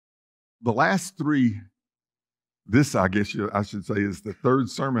the last three, this I guess I should say is the third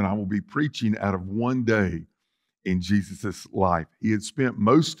sermon I will be preaching out of one day in Jesus' life. He had spent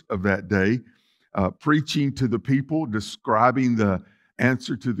most of that day preaching to the people, describing the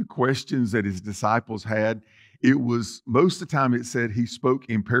answer to the questions that his disciples had. It was, most of the time it said he spoke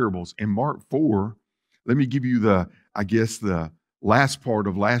in parables. In Mark 4, let me give you the last part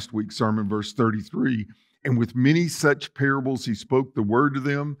of last week's sermon, verse 33. And with many such parables he spoke the word to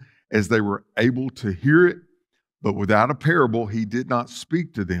them as they were able to hear it. But without a parable he did not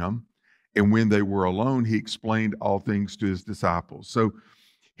speak to them. And when they were alone, he explained all things to his disciples. So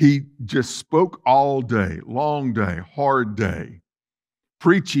he just spoke all day, long day, hard day.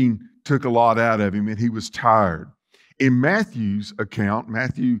 Preaching took a lot out of him and he was tired. In Matthew's account,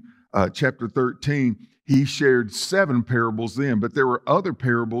 Matthew chapter 13, he shared 7 parables then, but there were other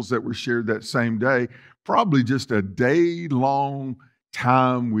parables that were shared that same day, probably just a day-long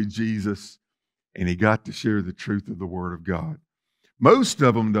time with Jesus, and he got to share the truth of the Word of God. Most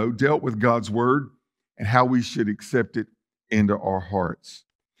of them, though, dealt with God's Word and how we should accept it into our hearts.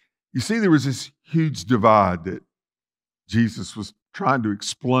 You see, there was this huge divide that Jesus was trying to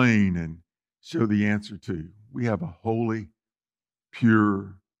explain and show the answer to. We have a holy,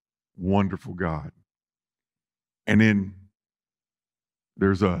 pure, wonderful God. And then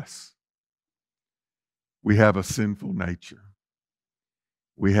there's us. We have a sinful nature.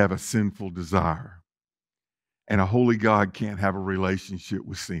 We have a sinful desire. And a holy God can't have a relationship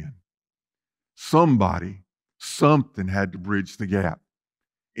with sin. Something had to bridge the gap.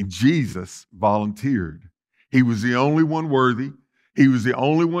 And Jesus volunteered. He was the only one worthy. He was the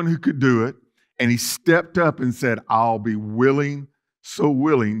only one who could do it. And he stepped up and said, I'll be willing, so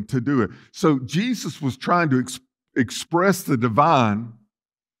willing to do it. So Jesus was trying to express the divine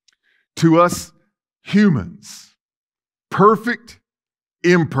to us humans. Perfect,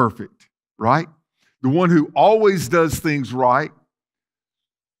 imperfect, right? The one who always does things right.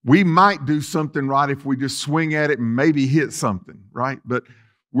 We might do something right if we just swing at it and maybe hit something, right? But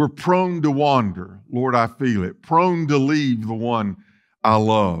we're prone to wander. Lord, I feel it. Prone to leave the one I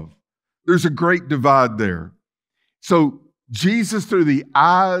love. There's a great divide there. So Jesus, through the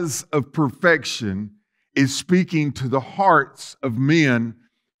eyes of perfection, is speaking to the hearts of men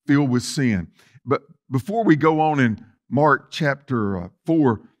filled with sin. But before we go on in Mark chapter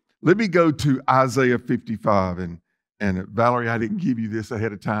 4, let me go to Isaiah 55. And Valerie, I didn't give you this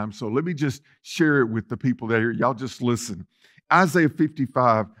ahead of time, so let me just share it with the people there. Y'all just listen. Isaiah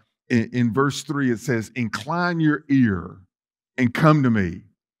 55, in verse 3, it says, incline your ear and come to me.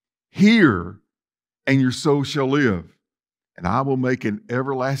 Hear, and your soul shall live, and I will make an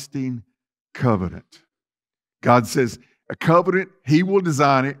everlasting covenant. God says, a covenant, He will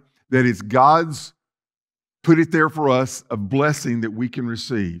design it, that is God's put it there for us, a blessing that we can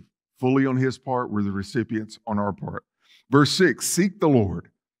receive. Fully on His part, we're the recipients on our part. Verse 6, seek the Lord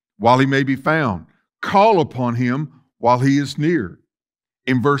while He may be found. Call upon Him while He is near.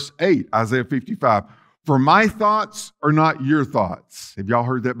 In verse 8, Isaiah 55, for my thoughts are not your thoughts. Have y'all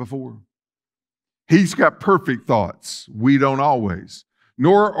heard that before? He's got perfect thoughts. We don't always.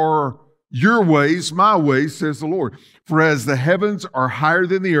 Nor are your ways my ways, says the Lord. For as the heavens are higher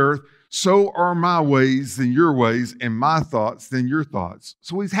than the earth, so are my ways than your ways, and my thoughts than your thoughts.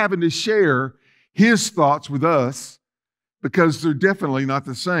 So He's having to share His thoughts with us because they're definitely not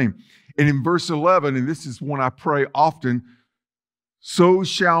the same. And in verse 11, and this is one I pray often, so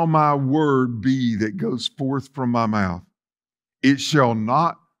shall my word be that goes forth from my mouth. It shall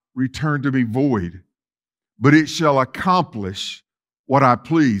not return to me void, but it shall accomplish what I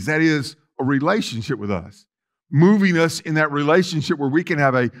please. That is a relationship with us, moving us in that relationship where we can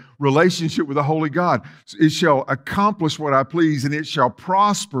have a relationship with the Holy God. It shall accomplish what I please, and it shall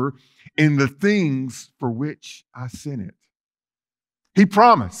prosper in the things for which I sent it. He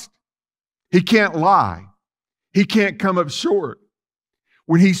promised. He can't lie. He can't come up short.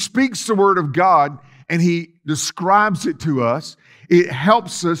 When He speaks the word of God and He describes it to us, it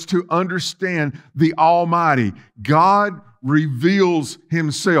helps us to understand the Almighty. God reveals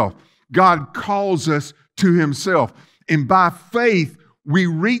Himself. God calls us to Himself. And by faith, we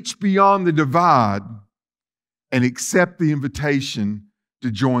reach beyond the divide and accept the invitation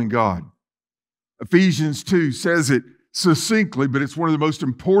to join God. Ephesians 2 says it succinctly, but it's one of the most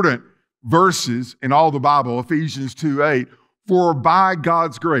important verses in all the Bible. Ephesians 2:8, for by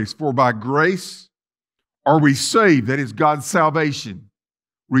God's grace, for by grace are we saved. That is God's salvation,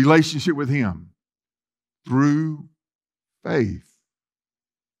 relationship with Him, through faith.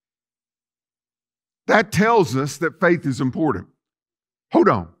 That tells us that faith is important. Hold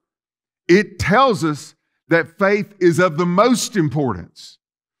on. It tells us that faith is of the most importance.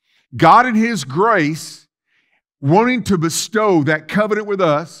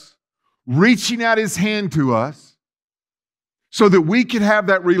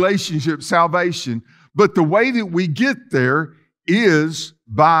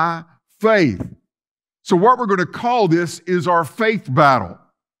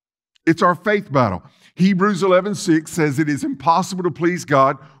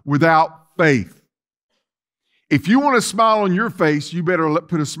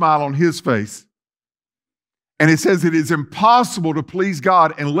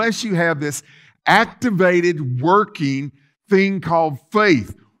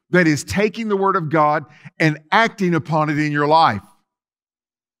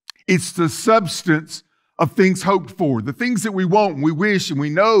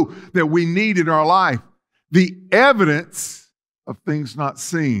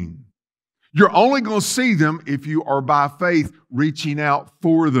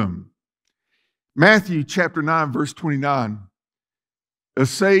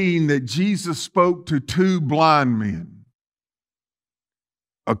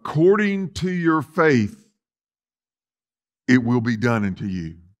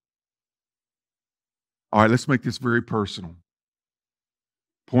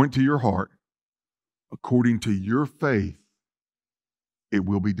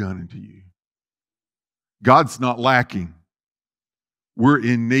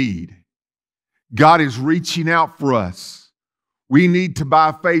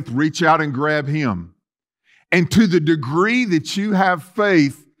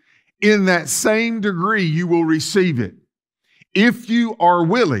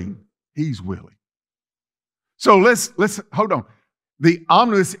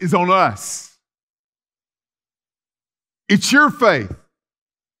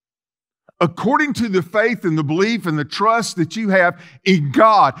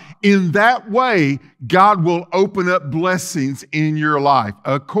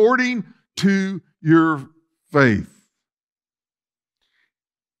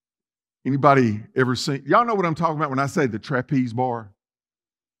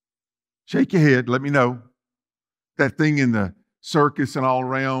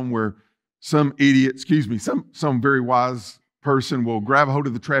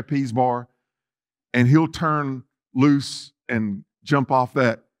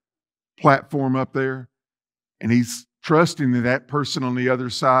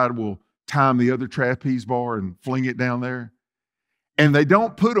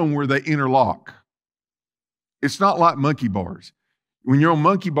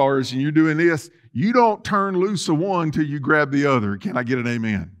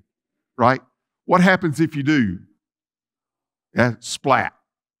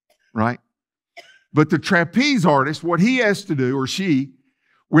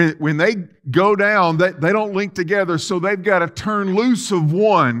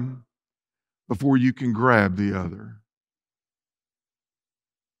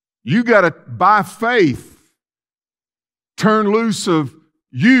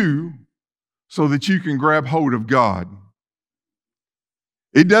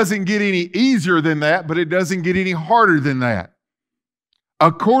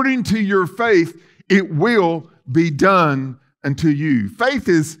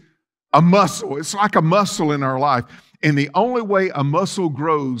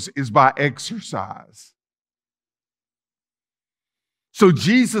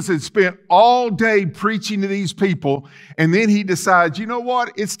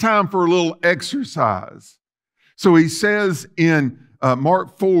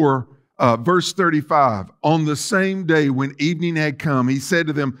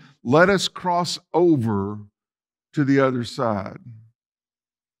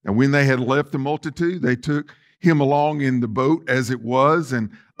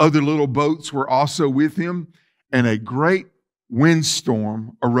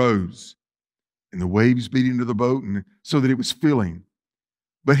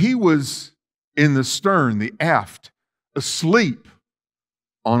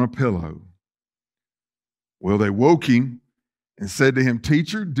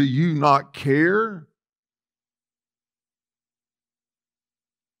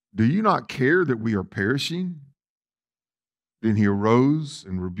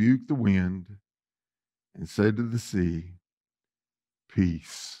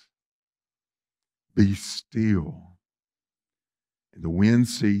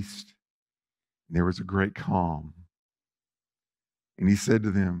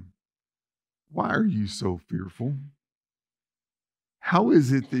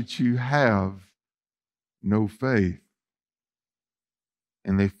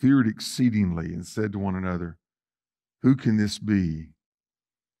 And they feared exceedingly and said to one another, who can this be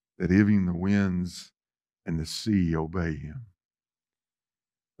that even the winds and the sea obey him?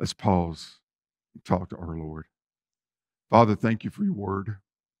 Let's pause and talk to our Lord. Father, thank you for your word.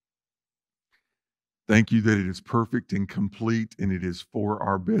 Thank you that it is perfect and complete, and it is for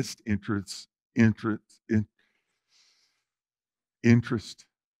our best interest. It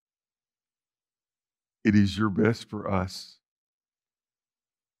is your best for us.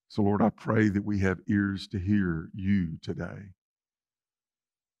 So, Lord, I pray that we have ears to hear you today.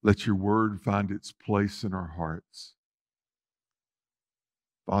 Let your word find its place in our hearts.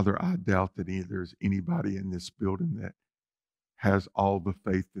 Father, I doubt that there's anybody in this building that has all the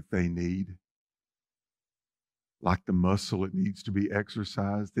faith that they need. Like the muscle, it needs to be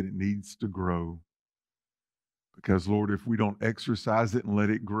exercised, that it needs to grow. Because, Lord, if we don't exercise it and let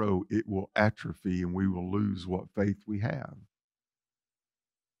it grow, it will atrophy and we will lose what faith we have.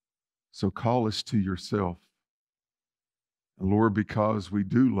 So call us to yourself. And Lord, because we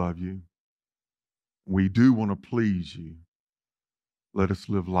do love you, we do want to please you, let us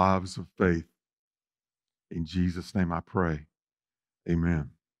live lives of faith. In Jesus' name I pray.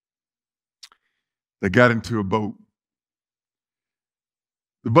 Amen. They got into a boat.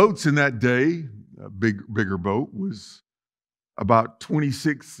 The boats in that day, a bigger boat, was about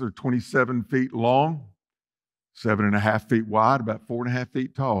 26 or 27 feet long, 7.5 feet wide, about 4.5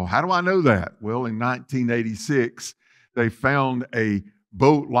 feet tall. How do I know that? Well, in 1986, they found a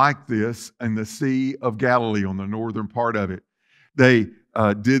boat like this in the Sea of Galilee on the northern part of it. They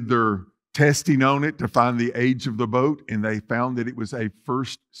did their testing on it to find the age of the boat, and they found that it was a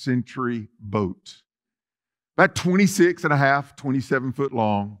first century boat. About 26.5, 27 foot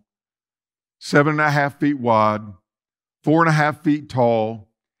long, 7.5 feet wide, 4.5 feet tall.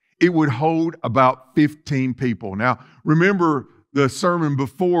 It would hold about 15 people. Now, remember the sermon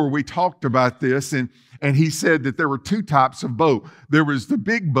before, we talked about this, and he said that there were two types of boat. There was the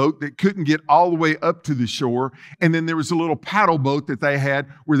big boat that couldn't get all the way up to the shore, and then there was a little paddle boat that they had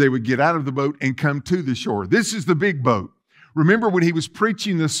where they would get out of the boat and come to the shore. This is the big boat. Remember when he was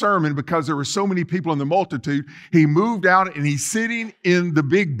preaching the sermon, because there were so many people in the multitude, he moved out and he's sitting in the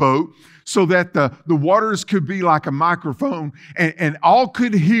big boat so that the waters could be like a microphone and all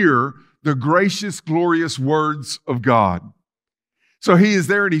could hear the gracious, glorious words of God. So he is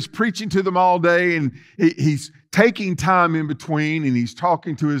there and he's preaching to them all day, and he's taking time in between and he's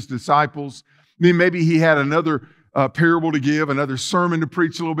talking to his disciples. Then maybe he had another parable to give, another sermon to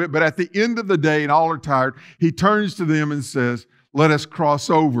preach a little bit. But at the end of the day, and all are tired, he turns to them and says, let us cross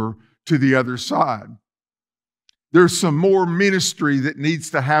over to the other side. There's some more ministry that needs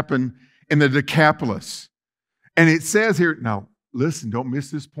to happen in the Decapolis. And it says here, now listen, don't miss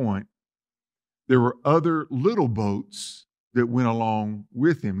this point. There were other little boats that went along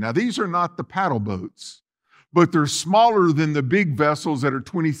with him. Now, these are not the paddle boats, but they're smaller than the big vessels that are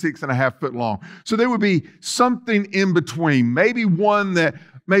 26.5 foot long. So there would be something in between, maybe one that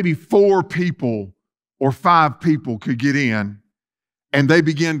maybe 4 people or 5 people could get in, and they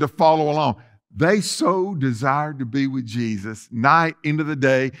begin to follow along. They so desired to be with Jesus night into the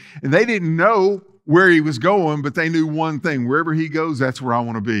day, and they didn't know where he was going, but they knew one thing: wherever he goes, that's where I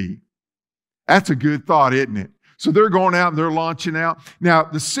want to be. That's a good thought, isn't it? So they're going out and they're launching out. Now,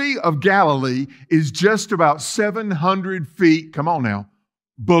 the Sea of Galilee is just about 700 feet, come on now,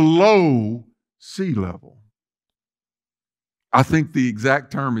 below sea level. I think the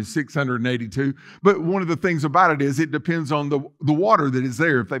exact term is 682. But one of the things about it is it depends on the water that is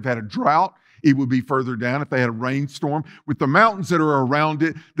there. If they've had a drought, it would be further down. If they had a rainstorm, with the mountains that are around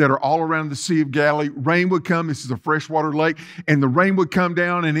it, that are all around the Sea of Galilee, rain would come. This is a freshwater lake, and the rain would come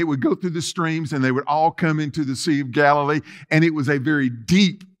down and it would go through the streams and they would all come into the Sea of Galilee. And it was a very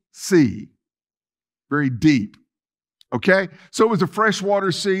deep sea, very deep. Okay? So it was a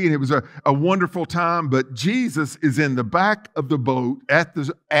freshwater sea, and it was a wonderful time. But Jesus is in the back of the boat at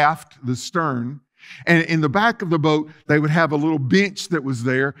the aft, the stern. And in the back of the boat, they would have a little bench that was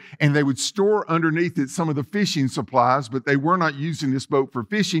there, and they would store underneath it some of the fishing supplies, but they were not using this boat for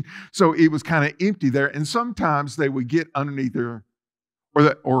fishing, so it was kind of empty there. And sometimes they would get underneath there,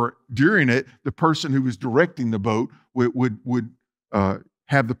 or during it, the person who was directing the boat would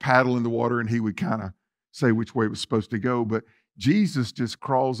have the paddle in the water, and he would kind of say which way it was supposed to go. But Jesus just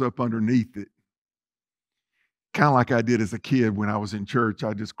crawls up underneath it. Kind of like I did as a kid when I was in church.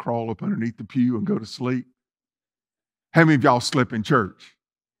 I just crawl up underneath the pew and go to sleep. How many of y'all slept in church?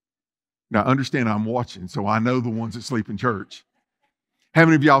 Now, understand I'm watching, so I know the ones that sleep in church. How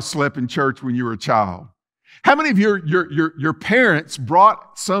many of y'all slept in church when you were a child? How many of your parents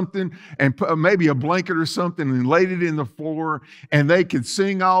brought something and maybe a blanket or something and laid it in the floor, and they could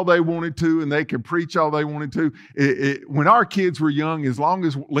sing all they wanted to and they could preach all they wanted to? When our kids were young, as long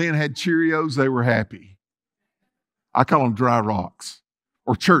as Lynn had Cheerios, they were happy. I call them dry rocks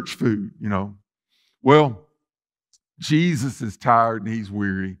or church food, you know. Well, Jesus is tired and he's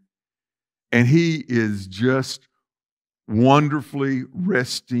weary, and he is just wonderfully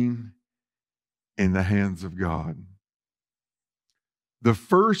resting in the hands of God. The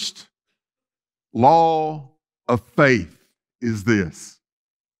first law of faith is this.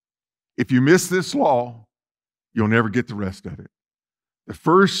 If you miss this law, you'll never get the rest of it. The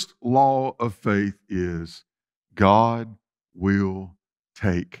first law of faith is God will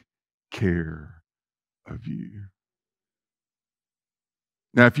take care of you.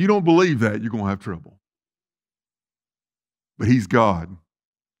 Now, if you don't believe that, you're going to have trouble. But he's God.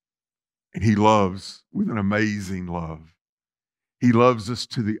 And he loves with an amazing love. He loves us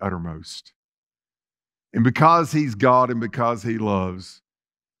to the uttermost. And because he's God and because he loves,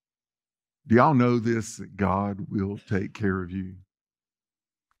 do y'all know this, that God will take care of you?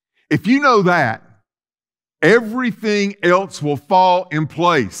 If you know that, everything else will fall in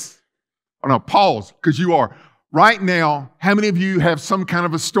place. Oh no, pause, because you are. Right now, how many of you have some kind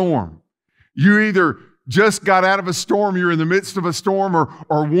of a storm? You either just got out of a storm, you're in the midst of a storm,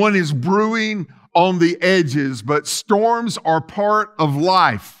 or one is brewing on the edges. But storms are part of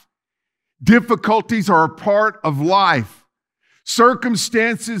life. Difficulties are a part of life.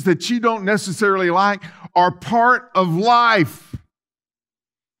 Circumstances that you don't necessarily like are part of life.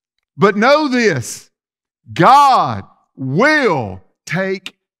 But know this, God will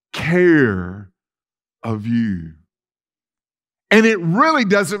take care of you. And it really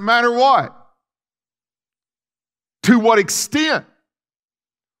doesn't matter what, to what extent,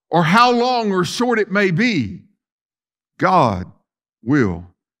 or how long or short it may be, God will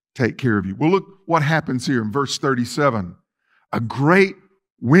take care of you. Well, look what happens here in verse 37. A great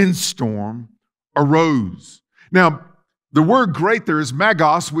windstorm arose. Now, the word great there is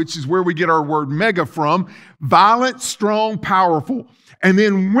magos, which is where we get our word mega from. Violent, strong, powerful. And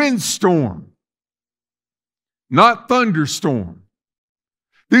then windstorm, not thunderstorm.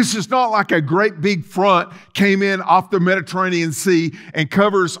 This is not like a great big front came in off the Mediterranean Sea and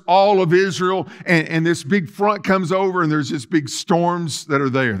covers all of Israel, and this big front comes over and there's just big storms that are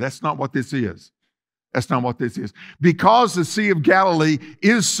there. That's not what this is. That's not what this is. Because the Sea of Galilee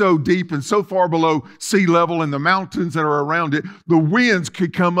is so deep and so far below sea level and the mountains that are around it, the winds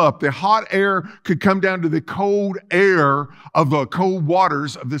could come up. The hot air could come down to the cold air of the cold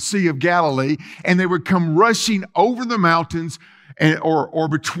waters of the Sea of Galilee, and they would come rushing over the mountains or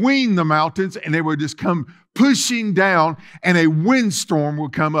between the mountains, and they would just come pushing down, and a windstorm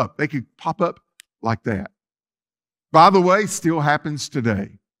would come up. They could pop up like that. By the way, still happens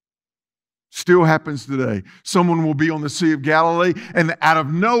today. Still happens today. Someone will be on the Sea of Galilee, and out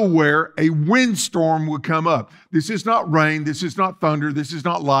of nowhere, a windstorm will come up. This is not rain. This is not thunder. This is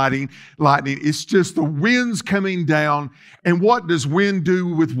not lightning. It's just the winds coming down. And what does wind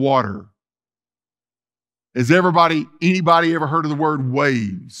do with water? Has anybody ever heard of the word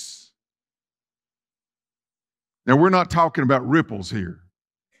waves? Now, we're not talking about ripples here.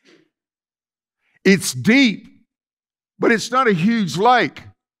 It's deep, but it's not a huge lake.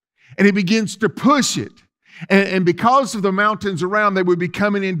 And it begins to push it. And because of the mountains around, they would be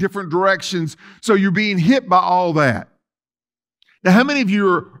coming in different directions. So you're being hit by all that. Now, how many of you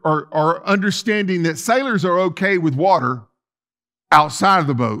are understanding that sailors are okay with water outside of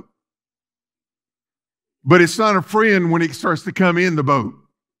the boat, but it's not a friend when it starts to come in the boat?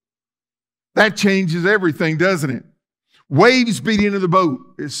 That changes everything, doesn't it? Waves beat into the boat,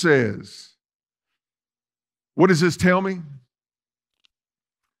 it says. What does this tell me?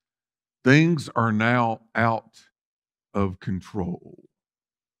 Things are now out of control.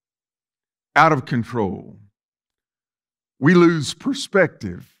 Out of control. We lose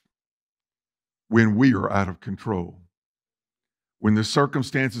perspective when we are out of control. When the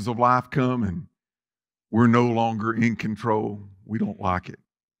circumstances of life come and we're no longer in control, we don't like it.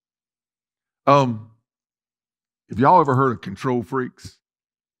 Have y'all ever heard of control freaks?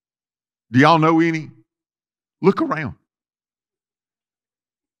 Do y'all know any? Look around.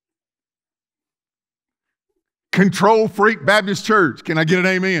 Control Freak Baptist Church. Can I get an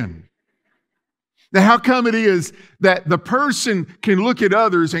amen? Now, how come it is that the person can look at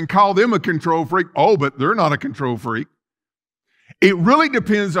others and call them a control freak? Oh, but they're not a control freak. It really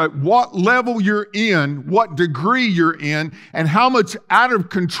depends on what level you're in, what degree you're in, and how much out of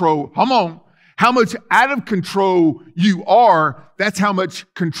control, how much out of control you are. That's how much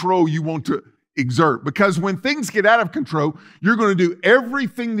control you want to exert. Because when things get out of control, you're going to do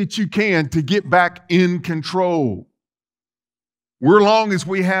everything that you can to get back in control. We're long as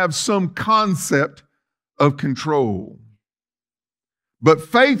we have some concept of control. But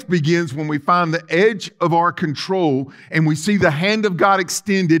faith begins when we find the edge of our control and we see the hand of God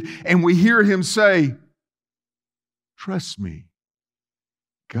extended and we hear him say, trust me,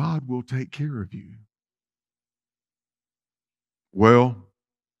 God will take care of you. Well,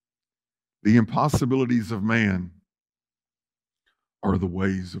 the impossibilities of man are the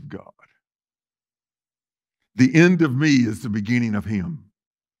ways of God. The end of me is the beginning of him.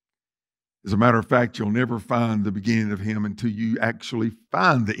 As a matter of fact, you'll never find the beginning of him until you actually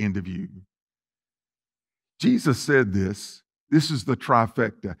find the end of you. Jesus said this. This is the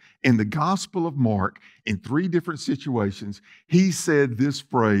trifecta. In the Gospel of Mark, in 3 different situations, he said this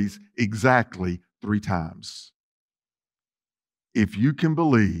phrase exactly 3 times. If you can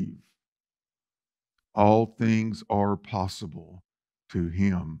believe, all things are possible to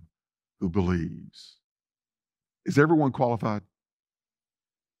him who believes. Is everyone qualified?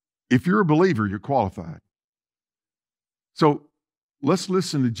 If you're a believer, you're qualified. So let's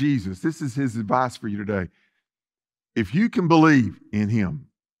listen to Jesus. This is his advice for you today. If you can believe in him,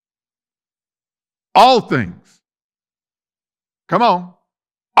 all things, come on,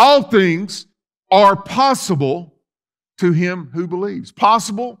 all things are possible to him who believes.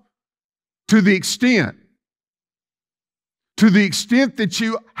 Possible to the extent that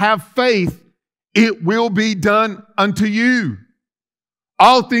you have faith, it will be done unto you.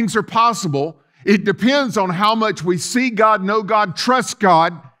 All things are possible. It depends on how much we see God, know God, trust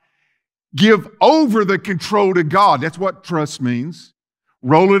God, give over the control to God. That's what trust means.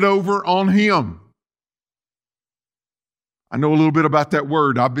 Roll it over on him. I know a little bit about that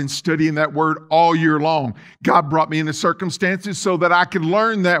word. I've been studying that word all year long. God brought me into circumstances so that I could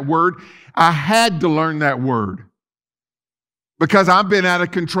learn that word. I had to learn that word because I've been out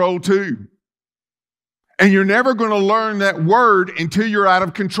of control too. And you're never going to learn that word until you're out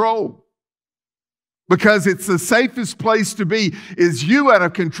of control. Because it's the safest place to be is you out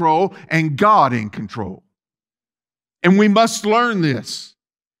of control and God in control. And we must learn this.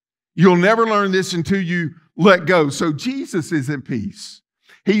 You'll never learn this until you let go. So Jesus is in peace.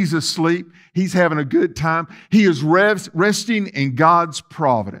 He's asleep. He's having a good time. He is resting in God's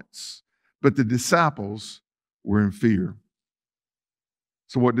providence. But the disciples were in fear.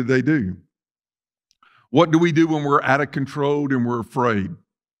 So what did they do? What do we do when we're out of control and we're afraid?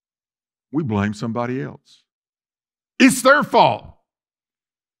 We blame somebody else. It's their fault.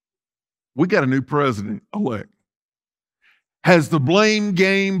 We got a new president-elect. Has the blame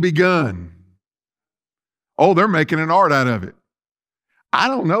game begun? Oh, they're making an art out of it. I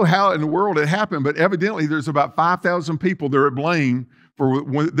don't know how in the world it happened, but evidently there's about 5,000 people that are blamed for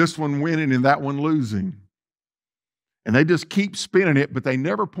this one winning and that one losing. And they just keep spinning it, but they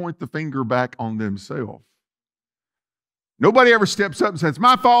never point the finger back on themselves. Nobody ever steps up and says,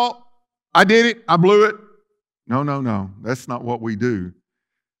 my fault. I did it. I blew it. No. That's not what we do.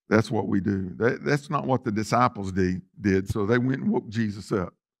 That's what we do. That's not what the disciples did. So they went and woke Jesus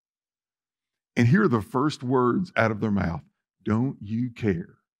up. And here are the first words out of their mouth. Don't you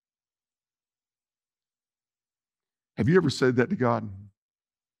care? Have you ever said that to God?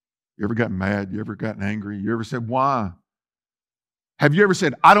 You ever gotten mad? You ever gotten angry? You ever said, why? Have you ever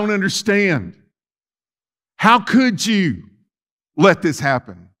said, I don't understand? How could you let this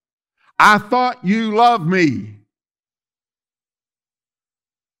happen? I thought you loved me.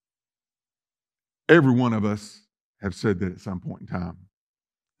 Every one of us have said that at some point in time.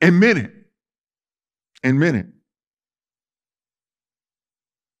 And meant it.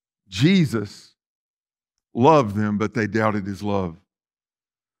 Jesus loved them, but they doubted his love.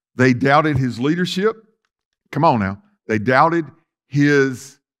 They doubted his leadership. Come on now. They doubted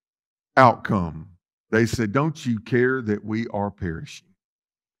his outcome. They said, don't you care that we are perishing?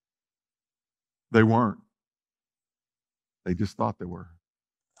 They weren't. They just thought they were.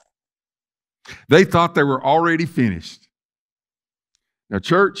 They thought they were already finished. Now,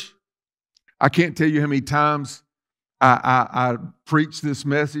 church, I can't tell you how many times I preached this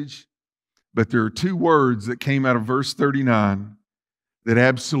message, but there are 2 words that came out of verse 39 that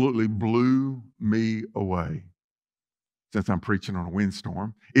absolutely blew me away. Since I'm preaching on a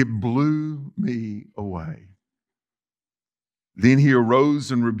windstorm, it blew me away. Then he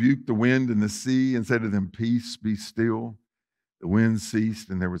arose and rebuked the wind and the sea and said to them, peace, be still. The wind ceased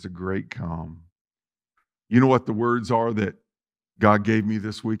and there was a great calm. You know what the words are that God gave me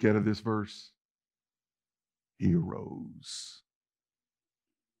this week out of this verse? He arose.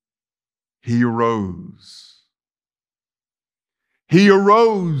 He arose. He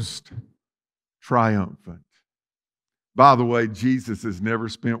arose triumphant. By the way, Jesus has never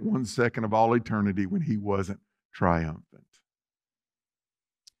spent 1 second of all eternity when he wasn't triumphant.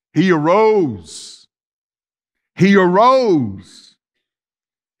 He arose. He arose.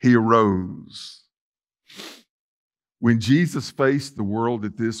 He arose. When Jesus faced the world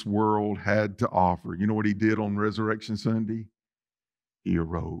that this world had to offer, you know what he did on Resurrection Sunday? He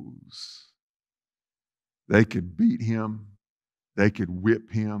arose. They could beat him. They could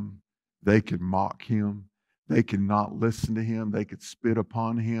whip him. They could mock him. They could not listen to him. They could spit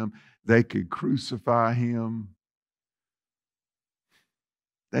upon him. They could crucify him.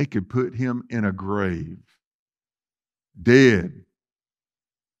 They could put him in a grave. Dead.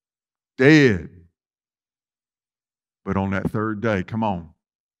 Dead. But on that third day, come on,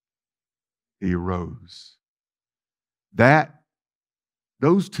 he arose.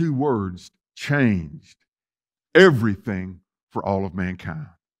 Those two words changed everything for all of mankind.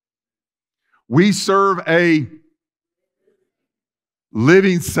 We serve a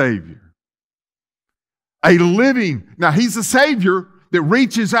living Savior. Now he's a Savior that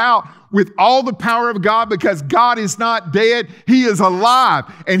reaches out with all the power of God, because God is not dead. He is alive,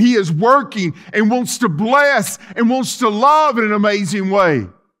 and he is working and wants to bless and wants to love in an amazing way.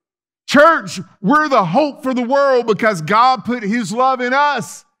 Church, we're the hope for the world because God put his love in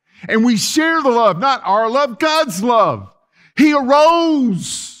us, and we share the love, not our love, God's love. He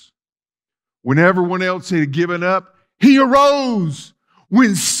arose. When everyone else had given up, he arose.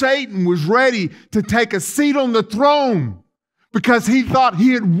 When Satan was ready to take a seat on the throne, because he thought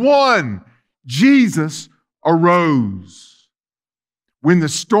he had won, Jesus arose. When the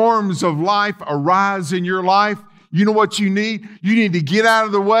storms of life arise in your life, you know what you need? You need to get out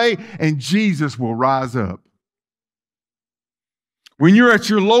of the way, and Jesus will rise up. When you're at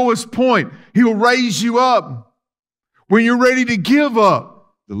your lowest point, he'll raise you up. When you're ready to give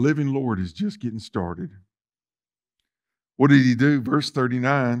up, the living Lord is just getting started. What did he do? Verse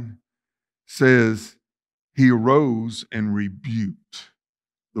 39 says, he arose and rebuked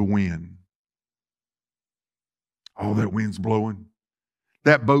the wind. Oh, that wind's blowing.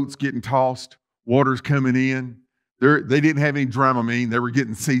 That boat's getting tossed. Water's coming in. They didn't have any Dramamine. They were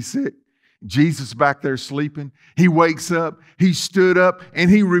getting seasick. Jesus back there sleeping. He wakes up. He stood up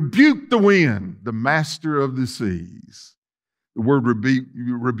and he rebuked the wind, the master of the seas. The word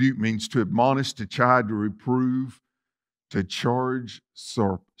rebuke means to admonish, to chide, to reprove, to charge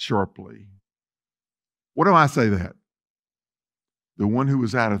sharply. What do I say that? The one who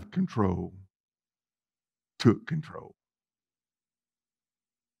was out of control took control.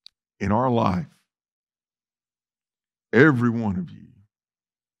 In our life, every one of you,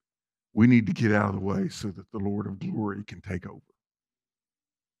 we need to get out of the way so that the Lord of glory can take over.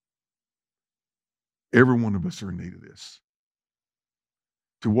 Every one of us are in need of this.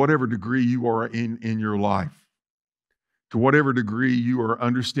 To whatever degree you are in your life, to whatever degree you are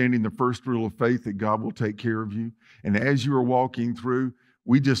understanding the first rule of faith that God will take care of you, and as you are walking through,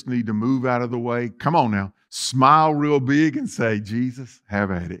 we just need to move out of the way. Come on now, smile real big and say, Jesus, have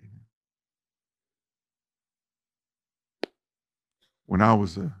at it. When I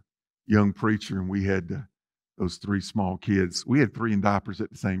was a young preacher and we had those 3 small kids, we had 3 in diapers at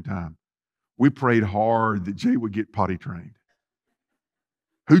the same time. We prayed hard that Jay would get potty trained.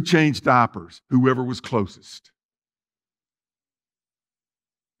 Who changed diapers? Whoever was closest.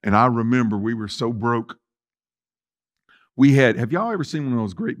 And I remember we were so broke. Have y'all ever seen one of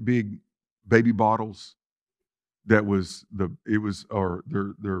those great big baby bottles that was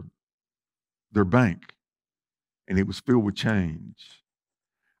their bank, and it was filled with change?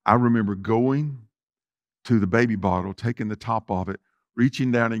 I remember going to the baby bottle, taking the top of it,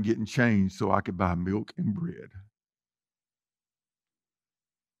 reaching down and getting change so I could buy milk and bread.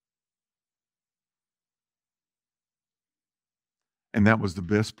 And that was the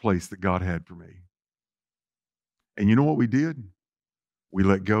best place that God had for me. And you know what we did? We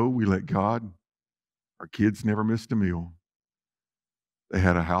let go, we let God. Our kids never missed a meal. They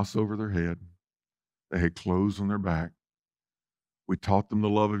had a house over their head. They had clothes on their back. We taught them the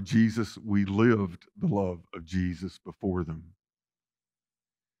love of Jesus. We lived the love of Jesus before them.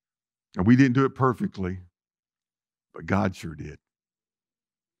 And we didn't do it perfectly, but God sure did.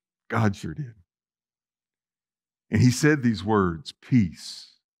 God sure did. And he said these words,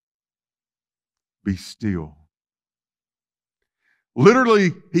 peace, be still.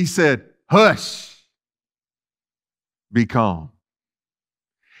 Literally, he said, hush, be calm.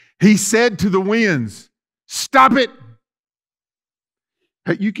 He said to the winds, stop it.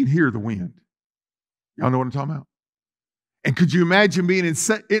 Hey, you can hear the wind. Y'all know what I'm talking about? And could you imagine being in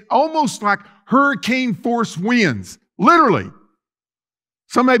it almost like hurricane force winds, literally.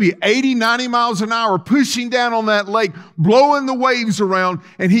 some maybe 80, 90 miles an hour, pushing down on that lake, blowing the waves around.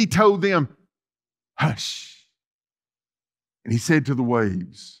 And he told them, hush. And he said to the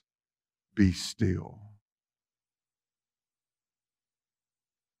waves, be still.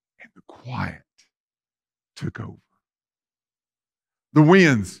 And the quiet took over. The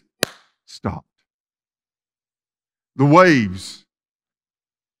winds stopped. The waves,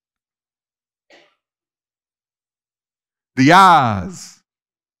 the eyes,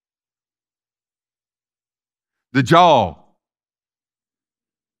 the jaw,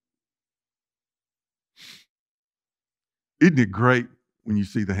 isn't it great when you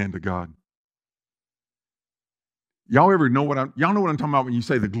see the hand of God? Y'all know what I'm talking about when you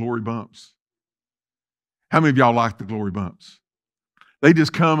say the glory bumps? How many of y'all like the glory bumps? They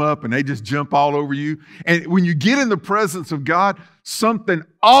just come up and they just jump all over you. And when you get in the presence of God, something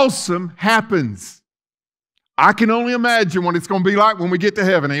awesome happens. I can only imagine what it's going to be like when we get to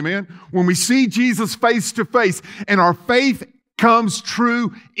heaven, amen? When we see Jesus face to face and our faith comes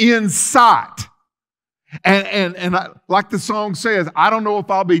true in sight. And like the song says, I don't know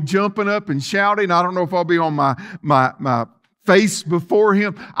if I'll be jumping up and shouting. I don't know if I'll be on my face before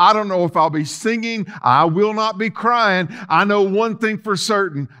him. I don't know if I'll be singing. I will not be crying. I know one thing for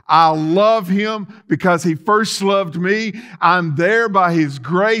certain. I love him because he first loved me. I'm there by his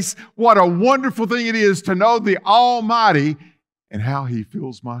grace. What a wonderful thing it is to know the Almighty and how he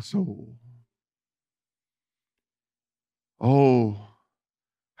fills my soul. Oh,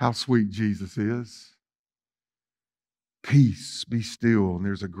 how sweet Jesus is. Peace, be still, and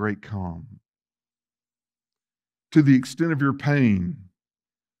there's a great calm. To the extent of your pain,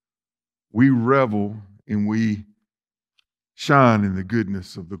 we revel and we shine in the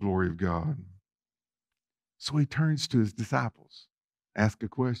goodness of the glory of God. So he turns to his disciples, ask a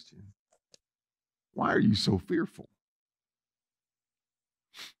question. Why are you so fearful?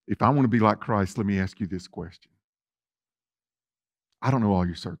 If I want to be like Christ, let me ask you this question. I don't know all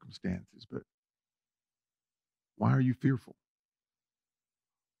your circumstances, but why are you fearful?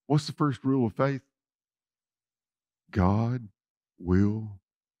 What's the first rule of faith? God will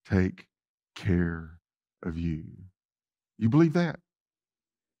take care of you. You believe that?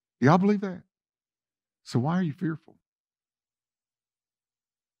 Yeah, I believe that. So why are you fearful?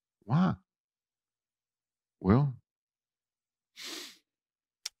 Why? Well,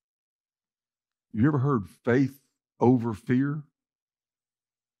 you ever heard faith over fear?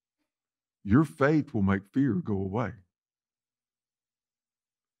 Your faith will make fear go away.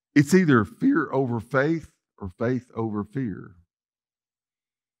 It's either fear over faith or faith over fear.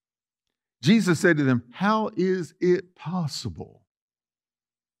 Jesus said to them, how is it possible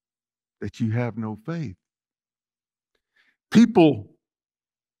that you have no faith?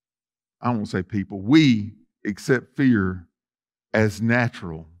 We accept fear as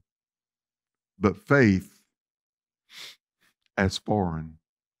natural, but faith as foreign.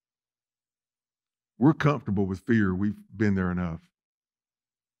 We're comfortable with fear. We've been there enough.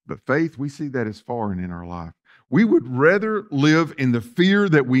 But faith, we see that as foreign in our life. We would rather live in the fear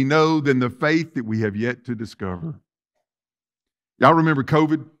that we know than the faith that we have yet to discover. Y'all remember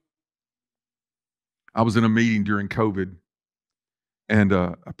COVID? I was in a meeting during COVID, and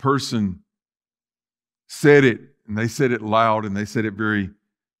a person said it, and they said it loud, and they said it very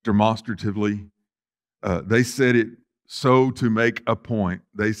demonstratively. They said it so to make a point.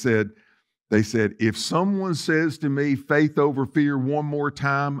 They said, if someone says to me, faith over fear one more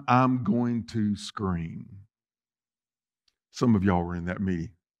time, I'm going to scream. Some of y'all were in that meeting.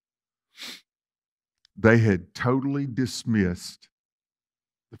 They had totally dismissed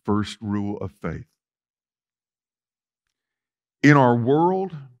the first rule of faith. In our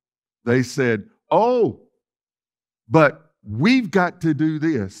world, they said, oh, but we've got to do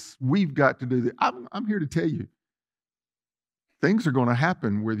this. We've got to do this. I'm here to tell you, things are going to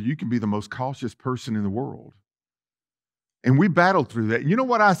happen where you can be the most cautious person in the world. And we battled through that. You know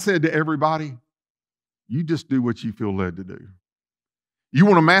what I said to everybody? You just do what you feel led to do. You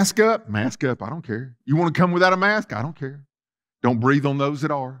want to mask up? Mask up. I don't care. You want to come without a mask? I don't care. Don't breathe on those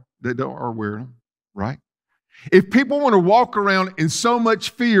that are wearing them, right? If people want to walk around in so much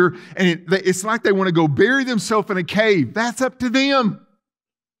fear and it's like they want to go bury themselves in a cave, that's up to them.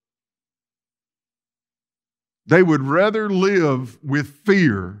 They would rather live with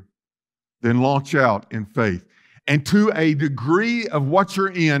fear than launch out in faith. And to a degree of what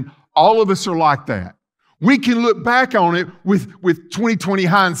you're in, all of us are like that. We can look back on it with 20/20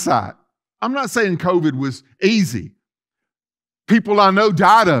 hindsight. I'm not saying COVID was easy. People I know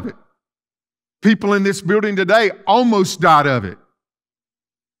died of it. People in this building today almost died of it.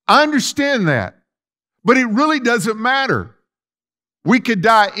 I understand that, but it really doesn't matter. We could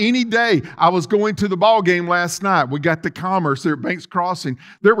die any day. I was going to the ball game last night. We got to Commerce there at Banks Crossing.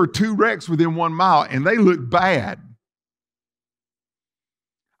 There were 2 wrecks within 1 mile, and they looked bad.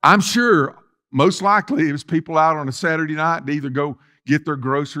 I'm sure most likely it was people out on a Saturday night to either go get their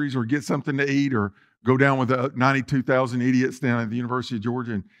groceries or get something to eat or go down with the 92,000 idiots down at the University of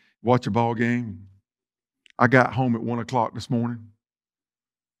Georgia and watch a ball game. I got home at 1 o'clock this morning.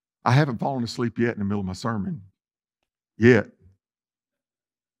 I haven't fallen asleep yet in the middle of my sermon. Yet.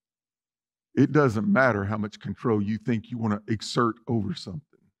 It doesn't matter how much control you think you want to exert over something.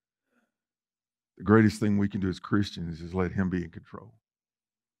 The greatest thing we can do as Christians is let Him be in control.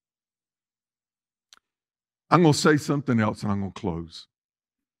 I'm going to say something else and I'm going to close.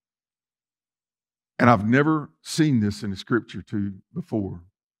 And I've never seen this in the Scripture too before.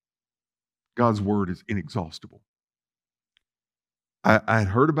 God's Word is inexhaustible. I had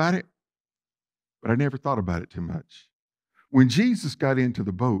heard about it, but I never thought about it too much. When Jesus got into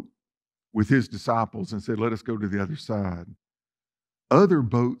the boat with His disciples and said, let us go to the other side, other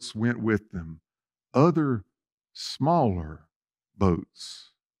boats went with them. Other smaller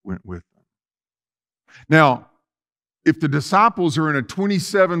boats went with them. Now, if the disciples are in a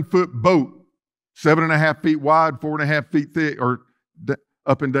 27-foot boat, 7.5 feet wide, 4.5 feet thick, or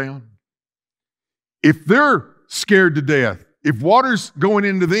up and down, if they're scared to death, if water's going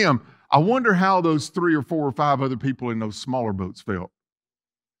into them, I wonder how those 3 or 4 or 5 other people in those smaller boats felt.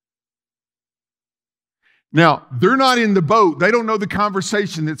 Now, they're not in the boat. They don't know the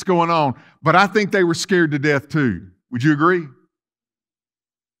conversation that's going on, but I think they were scared to death too. Would you agree?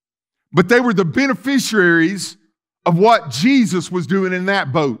 But they were the beneficiaries of what Jesus was doing in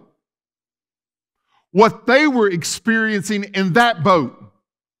that boat. What they were experiencing in that boat.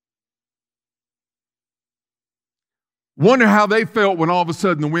 Wonder how they felt when all of a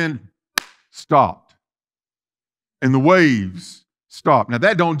sudden the wind stopped and the waves stopped. Now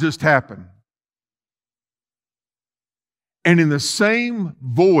that don't just happen. And in the same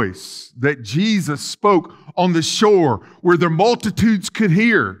voice that Jesus spoke on the shore where the multitudes could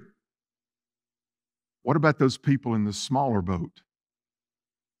hear, what about those people in the smaller boat?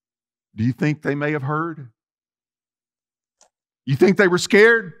 Do you think they may have heard? You think they were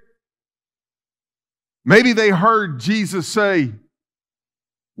scared? Maybe they heard Jesus say,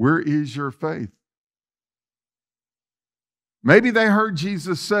 "Where is your faith?" Maybe they heard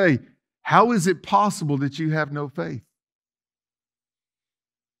Jesus say, "How is it possible that you have no faith?"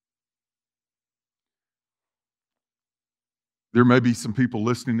 There may be some people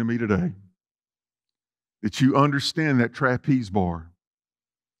listening to me today that you understand that trapeze bar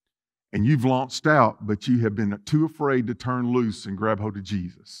and you've launched out, but you have been too afraid to turn loose and grab hold of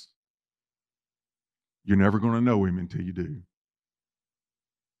Jesus. You're never going to know Him until you do.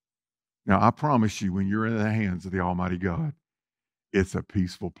 Now, I promise you, when you're in the hands of the Almighty God, it's a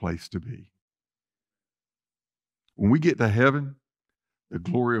peaceful place to be. When we get to heaven, the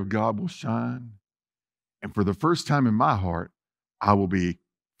glory of God will shine. And for the first time in my heart, I will be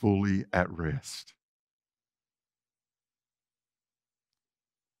fully at rest.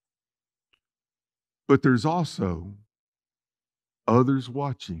 But there's also others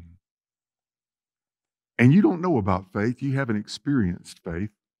watching. And you don't know about faith. You haven't experienced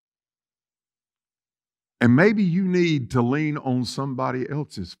faith. And maybe you need to lean on somebody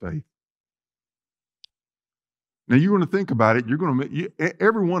else's faith. Now, you're going to think about it.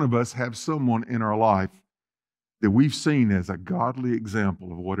 Every one of us have someone in our life that we've seen as a godly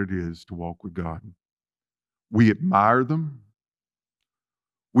example of what it is to walk with God. We admire them.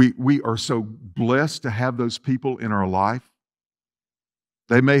 We are so blessed to have those people in our life.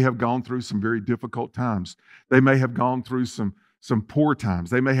 They may have gone through some very difficult times. They may have gone through some poor times.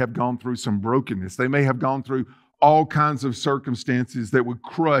 They may have gone through some brokenness. They may have gone through all kinds of circumstances that would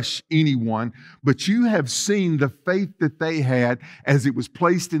crush anyone, but you have seen the faith that they had as it was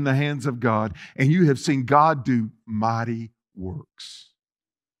placed in the hands of God, and you have seen God do mighty works.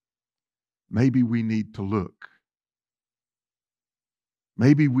 Maybe we need to look.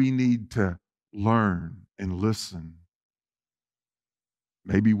 Maybe we need to learn and listen.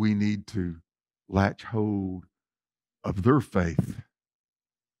 Maybe we need to latch hold of their faith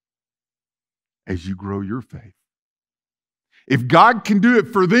as you grow your faith. If God can do it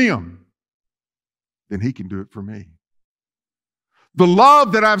for them, then He can do it for me. The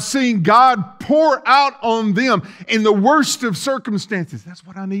love that I've seen God pour out on them in the worst of circumstances, that's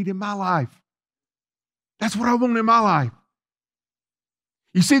what I need in my life. That's what I want in my life.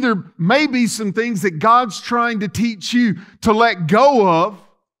 You see, there may be some things that God's trying to teach you to let go of.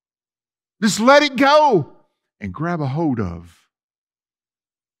 Just let it go and grab a hold of.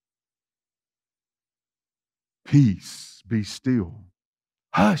 Peace, be still,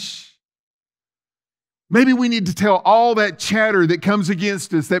 Hush. Maybe we need to tell all that chatter that comes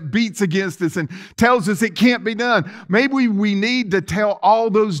against us, that beats against us and tells us it can't be done. Maybe we need to tell all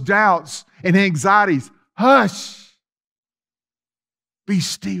those doubts and anxieties, hush. Be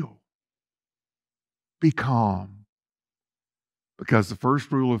still. Be calm. Because the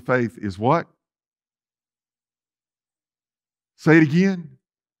first rule of faith is what? Say it again.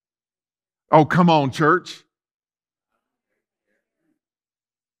 Oh, come on, church.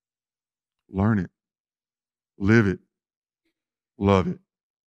 Learn it. Live it. Love it.